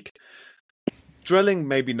technique. Drilling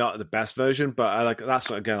maybe not the best version, but that's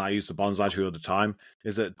what, again, I use the bonsai tree all the time,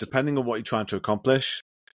 is that depending on what you're trying to accomplish,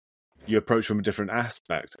 you approach from a different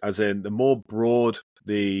aspect. As in, the more broad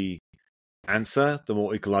the answer, the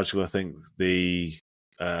more ecological I think the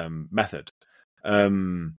method.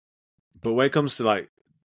 But when it comes to like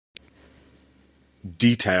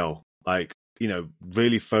detail, like,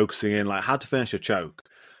 really focusing in, like how to finish a choke,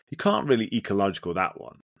 you can't really ecological that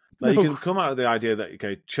one. Like, you can come out with the idea that,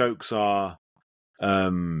 okay, chokes are,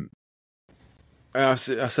 I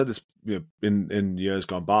said this in years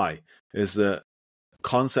gone by, is that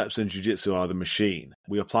concepts in jiu-jitsu are the machine.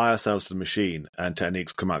 We apply ourselves to the machine, and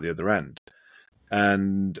techniques come out the other end.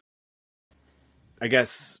 And I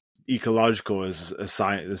guess ecological is a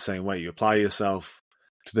science the same way. You apply yourself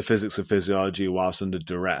to the physics and physiology whilst under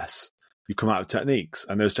duress. You come out with techniques,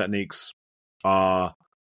 and those techniques are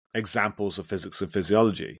examples of physics and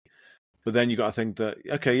physiology. But then you got to think that,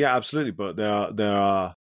 okay, yeah, absolutely, but there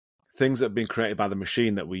are things that have been created by the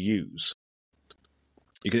machine that we use.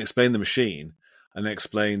 You can explain the machine and then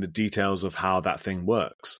explain the details of how that thing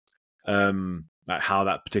works, like how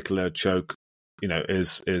that particular choke,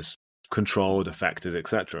 is controlled, affected,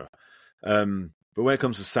 etc. But when it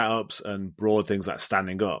comes to setups and broad things like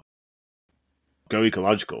standing up, go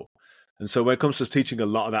ecological. And so when it comes to teaching a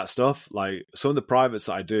lot of that stuff, like some of the privates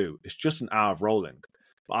that I do, it's just an hour of rolling.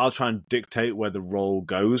 But I'll try and dictate where the roll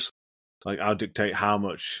goes. Like, I'll dictate how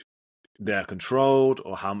much they're controlled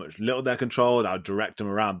or how much little they're controlled. I'll direct them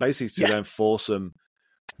around, basically to then force them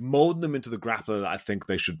molding them into the grappler that I think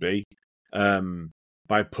they should be,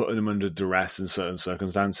 by putting them under duress in certain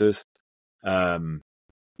circumstances.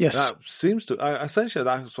 Yes, that seems to essentially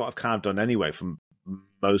that's what I've kind of done anyway from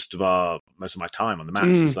most of my time on the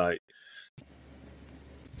mats. It's like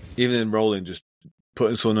even in rolling, just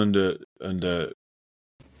putting someone under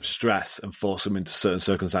stress and force them into certain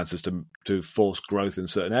circumstances to force growth in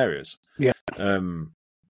certain areas. Yeah.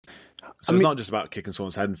 So it's not just about kicking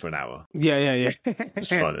someone's head in for an hour. Yeah. As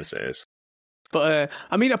fun as it is. But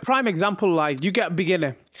I mean, a prime example, like you get a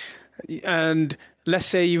beginner, and let's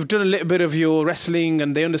say you've done a little bit of your wrestling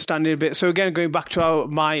and they understand it a bit. So again, going back to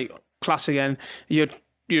my class again,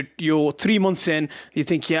 you're 3 months in, you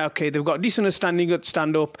think, yeah, okay, they've got decent understanding at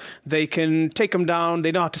stand-up, they can take them down,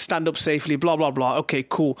 they know how to stand up safely, blah, blah, blah. Okay,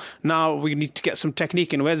 cool. Now we need to get some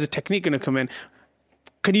technique in. Where's the technique going to come in?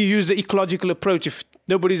 Can you use the ecological approach? If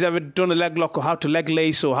nobody's ever done a leg lock or how to leg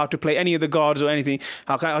lace or how to play any of the guards or anything,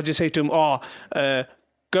 I'll just say to them,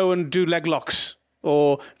 go and do leg locks.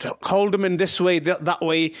 Or hold them in this way, that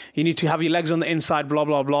way, you need to have your legs on the inside, blah,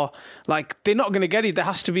 blah, blah. Like, they're not going to get it. There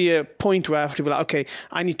has to be a point where I have to be like, okay,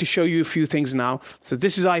 I need to show you a few things now. So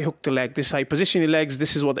this is how you hook the leg. This is how you position your legs.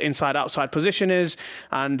 This is what the inside-outside position is.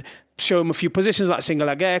 And show them a few positions like single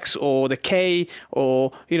leg X or the K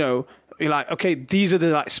or, you're like, okay, these are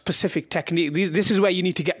the like specific technique. This is where you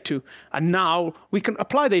need to get to. And now we can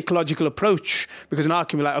apply the ecological approach because now I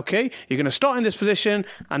can be like, okay, you're going to start in this position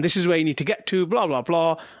and this is where you need to get to, blah, blah,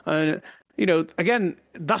 blah. And, again,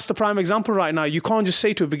 that's the prime example right now. You can't just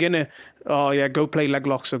say to a beginner, oh, yeah, go play leg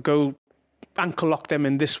locks or go ankle lock them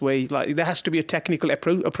in this way. Like, there has to be a technical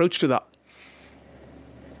approach to that.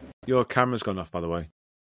 Your camera's gone off, by the way.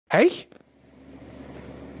 Hey?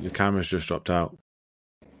 Your camera's just dropped out.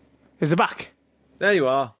 Is it back? There you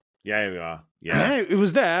are. Yeah, here we are. Yeah. It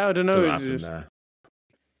was there. I don't know. What happened there?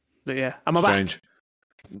 But yeah. Am I back?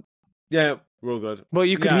 Yeah, we're all good. Well,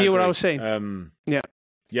 you could hear what I was saying. Yeah,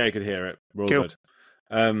 you could hear it. We're all cool. good.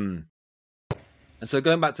 And so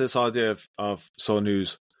going back to this idea of someone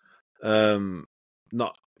who's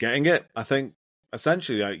not getting it, I think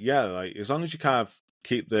essentially, like as long as you kind of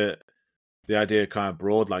keep the idea kind of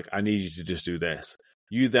broad, like I need you to just do this.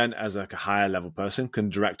 You then, as like a higher level person, can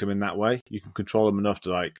direct them in that way. You can control them enough to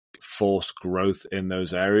like force growth in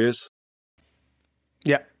those areas.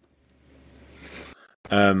 Yeah.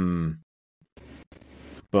 But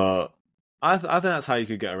I think that's how you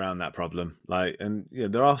could get around that problem. Like, and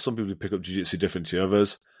there are some people who pick up jiu-jitsu different to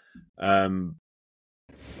others. And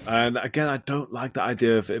again, I don't like the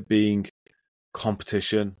idea of it being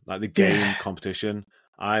competition, like the game competition.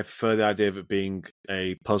 I prefer the idea of it being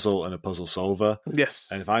a puzzle and a puzzle solver. Yes.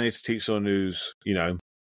 And if I need to teach someone who's,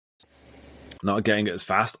 not getting it as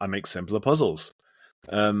fast, I make simpler puzzles.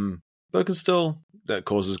 But it can still, that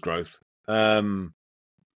causes growth.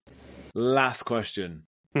 Last question.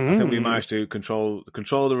 I think we managed to control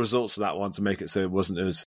the results of that one to make it so it wasn't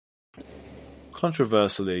as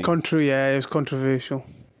controversially... it was controversial.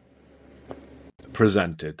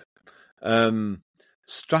 ...presented.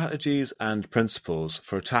 Strategies and principles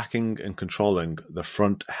for attacking and controlling the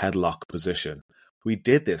front headlock position. We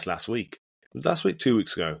did this last week. Last week, 2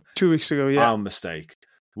 weeks ago. 2 weeks ago, yeah. Our mistake.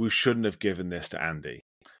 We shouldn't have given this to Andy.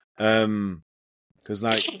 Because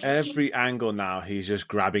like every angle now, he's just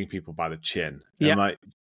grabbing people by the chin. Yeah. And like,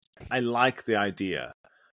 I like the idea,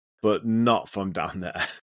 but not from down there.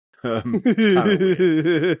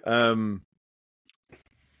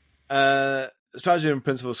 Strategy and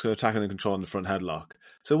principles for attacking and controlling the front headlock.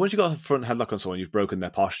 So once you've got a front headlock on someone, you've broken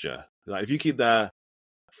their posture. Like if you keep their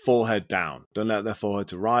forehead down, don't let their forehead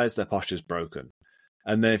to rise, their posture's broken.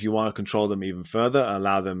 And then if you want to control them even further,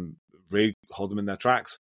 allow them, hold them in their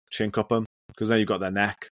tracks, chin cup them, because then you've got their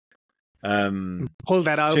neck. Hold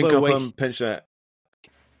that elbow chin cup away. them,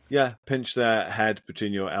 pinch their head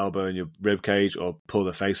between your elbow and your rib cage, or pull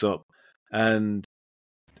their face up. And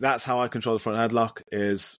that's how I control the front headlock,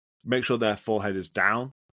 is make sure their forehead is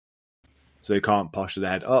down, so they can't posture their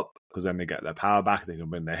head up, because then they get their power back, they can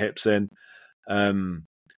bring their hips in. And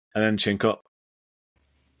then chin cup.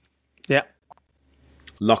 Yeah.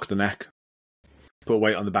 Lock the neck. Put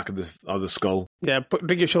weight on the back of the skull. Yeah,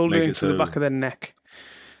 bring your shoulder into the back of their neck.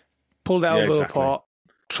 Pull the elbow apart.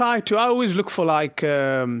 I always look for like,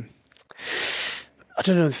 I don't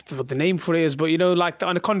know what the name for it is, but like the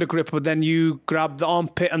anaconda grip, but then you grab the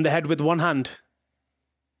armpit and the head with one hand.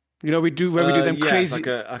 We do them crazy. It's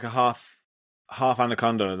like a half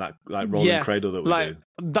anaconda and that like rolling cradle that we do.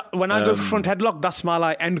 When I go for front headlock, that's my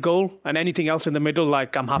like end goal, and anything else in the middle,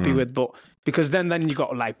 like I'm happy with. But because then you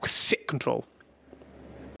got like sick control.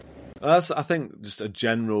 That's, I think, just a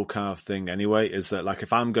general kind of thing anyway, is that like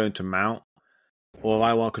if I'm going to mount, or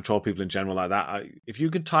I want to control people in general like that. If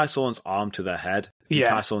you can tie someone's arm to their head, if you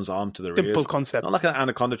tie someone's arm to their ears, simple concept, not like an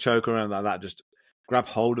anaconda choke or anything like that, just grab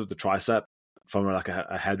hold of the tricep from like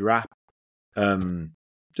a head wrap.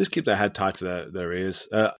 Just keep their head tied to their ears,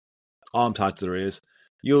 arm tied to their ears.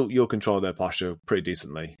 You'll control their posture pretty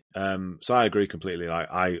decently. So I agree completely.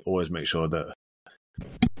 Like, I always make sure that.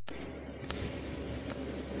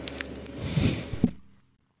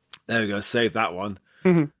 There we go. Save that one.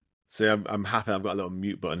 Mm-hmm. See, I'm happy. I've got a little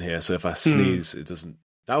mute button here, so if I sneeze, it doesn't.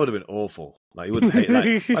 That would have been awful. Like, you wouldn't hate.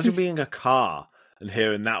 Like, imagine being in a car and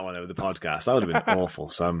hearing that one over the podcast. That would have been awful.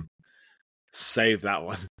 So save that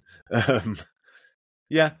one.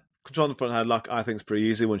 Yeah, controlling the front headlock, I think, is pretty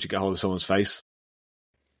easy once you get hold of someone's face.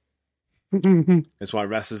 That's why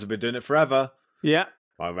wrestlers have been doing it forever. Yeah.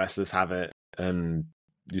 Why wrestlers have it, and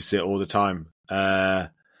you see it all the time.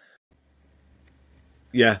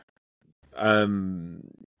 Yeah.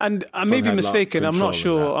 And I may be mistaken, I'm not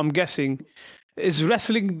sure, I'm guessing. Is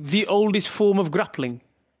wrestling the oldest form of grappling?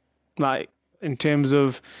 Like, in terms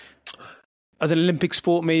of, as an Olympic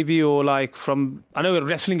sport maybe, or like from, I know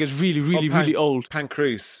wrestling is really old.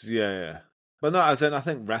 Pancrase, yeah. But no, as in, I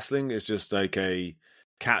think wrestling is just like a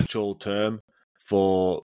catch-all term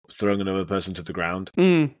for throwing another person to the ground.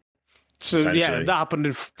 So yeah, that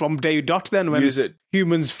happened from day dot then when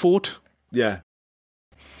humans fought. Yeah.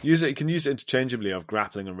 You can use it interchangeably of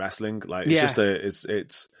grappling and wrestling. Like, it's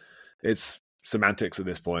just it's semantics at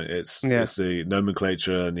this point. It's the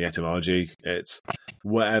nomenclature and the etymology. It's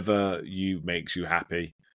whatever makes you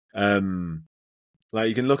happy. Like,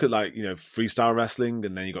 you can look at, like, freestyle wrestling,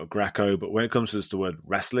 and then you got Greco, but when it comes to the word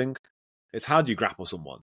wrestling, it's how do you grapple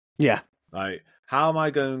someone? Yeah. Like, how am I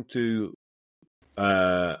going to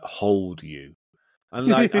hold you? And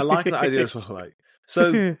like, I like that idea as well. Like,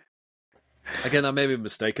 so again, I may be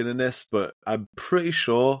mistaken in this, but I'm pretty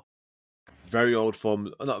sure very old forms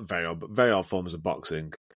of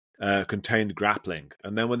boxing contained grappling.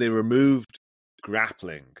 And then when they removed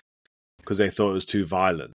grappling because they thought it was too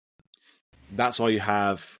violent, that's why you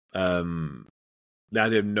have the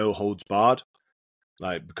idea of no holds barred.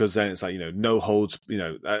 Like, because then it's like, no holds,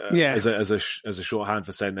 as a shorthand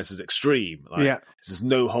for saying this is extreme. Like, this is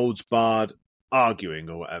no holds barred arguing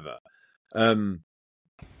or whatever.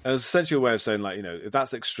 It's essentially a way of saying, like, if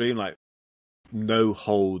that's extreme, like, no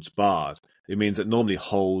holds barred, it means that normally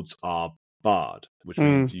holds are barred, which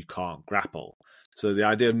means you can't grapple. So the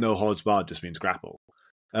idea of no holds barred just means grapple.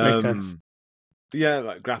 Yeah,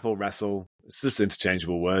 like grapple, wrestle, it's just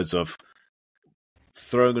interchangeable words of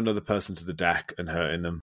throwing another person to the deck and hurting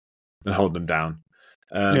them and holding them down.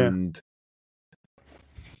 And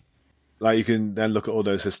like, you can then look at all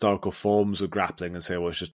those historical forms of grappling and say, well,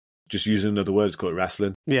 it's just using another word to call it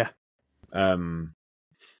wrestling. Yeah. I think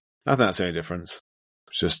that's the only difference.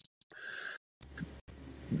 It's just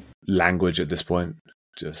language at this point.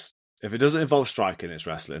 Just, if it doesn't involve striking, it's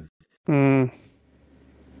wrestling. Look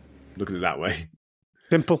at it that way.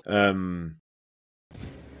 Simple.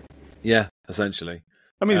 Yeah, essentially.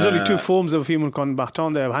 I mean, there's only two forms of human combat,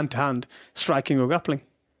 aren't there? Hand-to-hand, striking or grappling.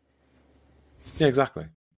 Yeah, exactly.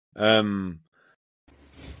 I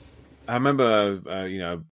remember,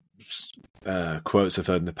 quotes I've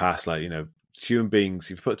heard in the past, like, human beings,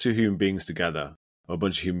 if you put two human beings together, or a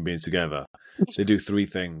bunch of human beings together, they do three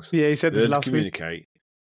things. Yeah, he said this last week. They communicate,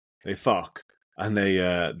 they fuck, and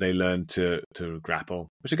they learn to grapple,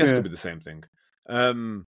 which I guess could be the same thing.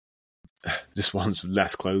 Just one's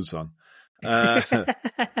less clothes on. How'd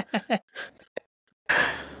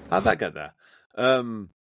that get there? You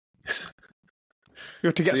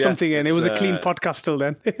have to get something in. It was a clean podcast till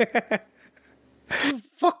then. It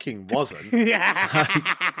fucking wasn't.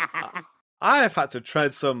 I have had to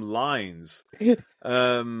tread some lines. You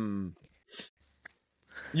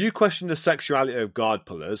questioned the sexuality of guard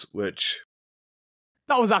pullers, which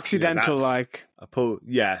that was accidental.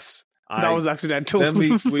 Yes, that was accidental. Then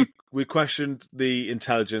we questioned the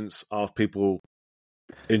intelligence of people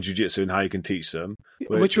in jiu-jitsu and how you can teach them,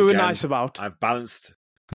 which we were nice about. I balanced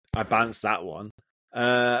that one,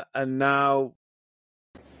 and now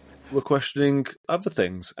we're questioning other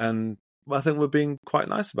things, and I think we're being quite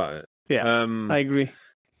nice about it. Yeah, I agree.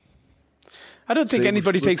 I don't think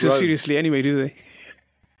anybody takes us seriously anyway, do they?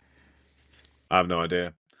 I have no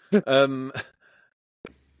idea.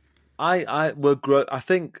 I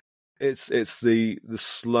think it's the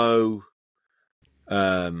slow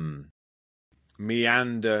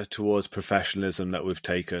meander towards professionalism that we've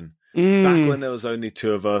taken. Back when there was only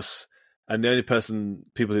two of us, and the only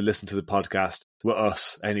people who listened to the podcast were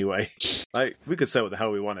us anyway. Like, we could say what the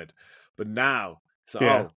hell we wanted, but now it's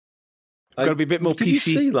like, got to be a bit more PC. Did you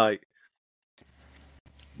see, like,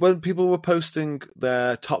 when people were posting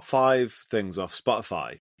their top 5 things off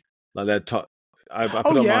Spotify, like their top. I put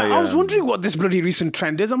on my, I was wondering what this bloody recent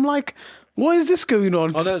trend is. I'm like, what is this going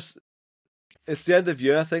on? Oh no, it's the end of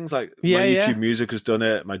year things. Like my YouTube Music has done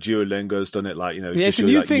it, my Duolingo's done it. Like it's a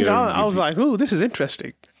new thing. I was like, oh, this is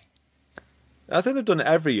interesting. I think they've done it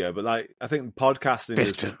every year, but like I think podcasting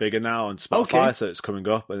is bigger now on Spotify, so it's coming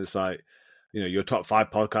up, and it's like your top 5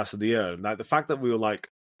 podcasts of the year. And like the fact that we were like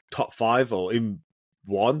top 5 or even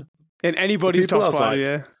 1 in anybody's top 5,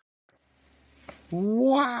 like,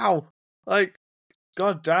 wow, like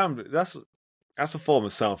god damn, that's a form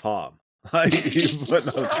of self harm. Like you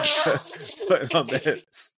putting on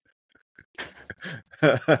this.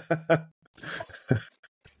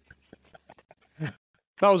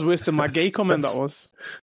 That was worse than my gay comment. That was.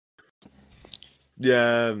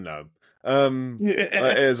 Yeah, no.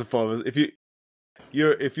 It is a form of, if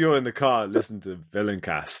you're in the car listening to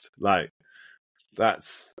Villaincast, like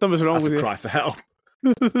that's something's wrong with you. That's a cry for help.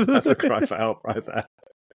 That's a cry for help right there.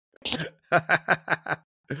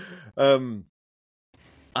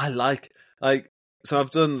 I like so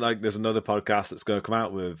I've done there's another podcast that's going to come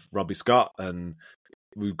out with Robbie Scott, and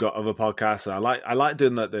we've got other podcasts, and I like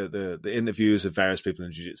doing the interviews of various people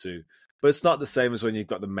in jiu-jitsu, but it's not the same as when you've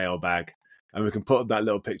got the mailbag and we can put up that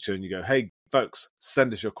little picture and you go, hey folks,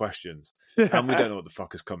 send us your questions, and we don't know what the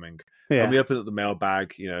fuck is coming, and we open up the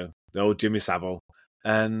mailbag, the old Jimmy Savile,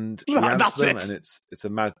 and we answer them, and it's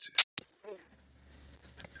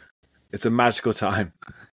a magical time.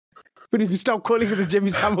 We need to stop calling it the Jimmy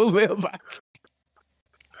Savile mailbag.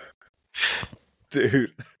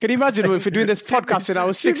 Dude. Can you imagine if we're doing this podcast in our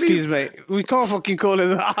 60s, mate? We can't fucking call it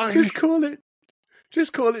that.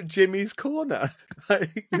 Just call it Jimmy's Corner.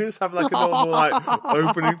 Like, you just have like a normal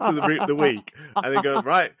opening to the week, and then go,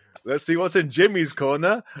 right, let's see what's in Jimmy's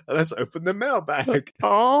Corner, and let's open the mailbag.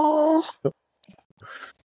 Oh,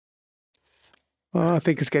 I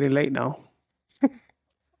think it's getting late now. It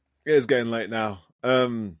is getting late now.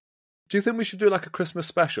 Do you think we should do like a Christmas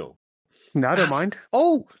special? No, I don't mind.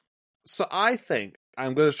 Oh, so I think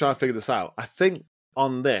I'm going to try and figure this out. I think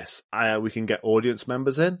on this, we can get audience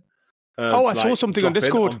members in. I saw something on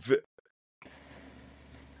Discord.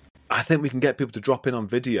 I think we can get people to drop in on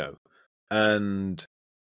video, and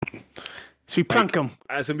so we prank them.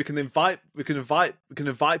 As in, we can invite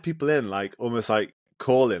people in, like almost like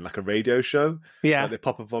call in, like a radio show. Yeah, like they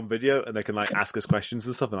pop up on video and they can like ask us questions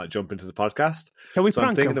and stuff, and like jump into the podcast. Can we so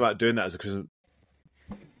prank I'm thinking them? about doing that as a Christmas.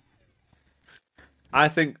 I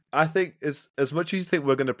think as much as you think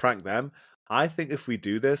we're going to prank them, I think if we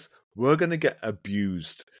do this, we're going to get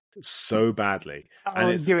abused so badly,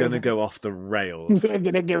 and it's going to go off the rails.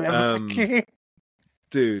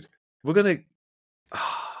 Dude, we're going to.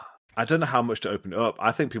 I don't know how much to open it up.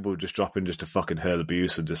 I think people would just drop in just to fucking hurl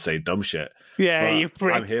abuse and just say dumb shit. Yeah, you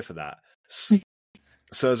prick. I'm here for that.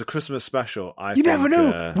 So as a Christmas special, you never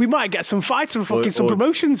know. We might get some fights and fucking some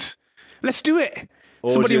promotions. Let's do it.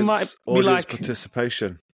 Somebody might be like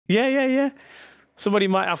participation. Yeah. Somebody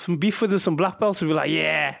might have some beef with us, some black belts, and be like,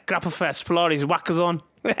 "Yeah, Grapple Fest, Pilates, whackers on."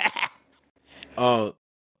 Oh,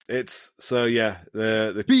 it's so yeah.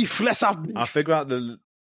 The beef. Let's have beef. I'll figure out the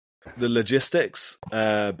logistics,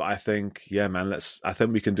 but I think man. I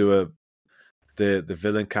think we can do the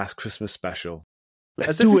Villaincast Christmas special.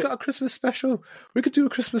 Let's do it. We got a Christmas special. We could do a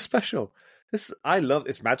Christmas special. It's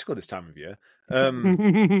magical this time of year.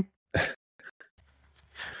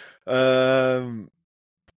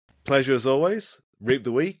 Pleasure as always. Reap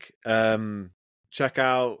the week. Check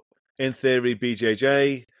out In Theory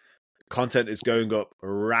BJJ. Content is going up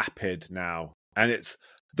rapid now, and it's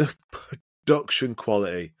the production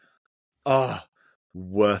quality.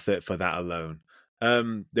 Worth it for that alone.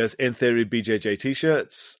 There's In Theory BJJ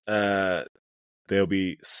t-shirts. They'll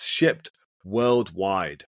be shipped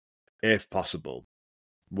worldwide, if possible,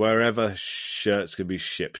 wherever shirts can be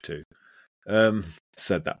shipped to.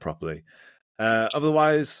 Said that properly.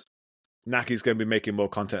 Otherwise, Naki's going to be making more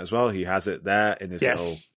content as well. He has it there in his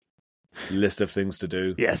little list of things to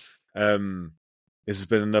do. Yes. This has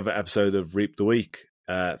been another episode of Reap the Week.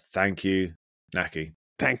 Thank you, Naki.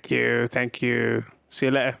 Thank you. See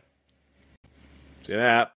you later. See you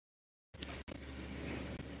later.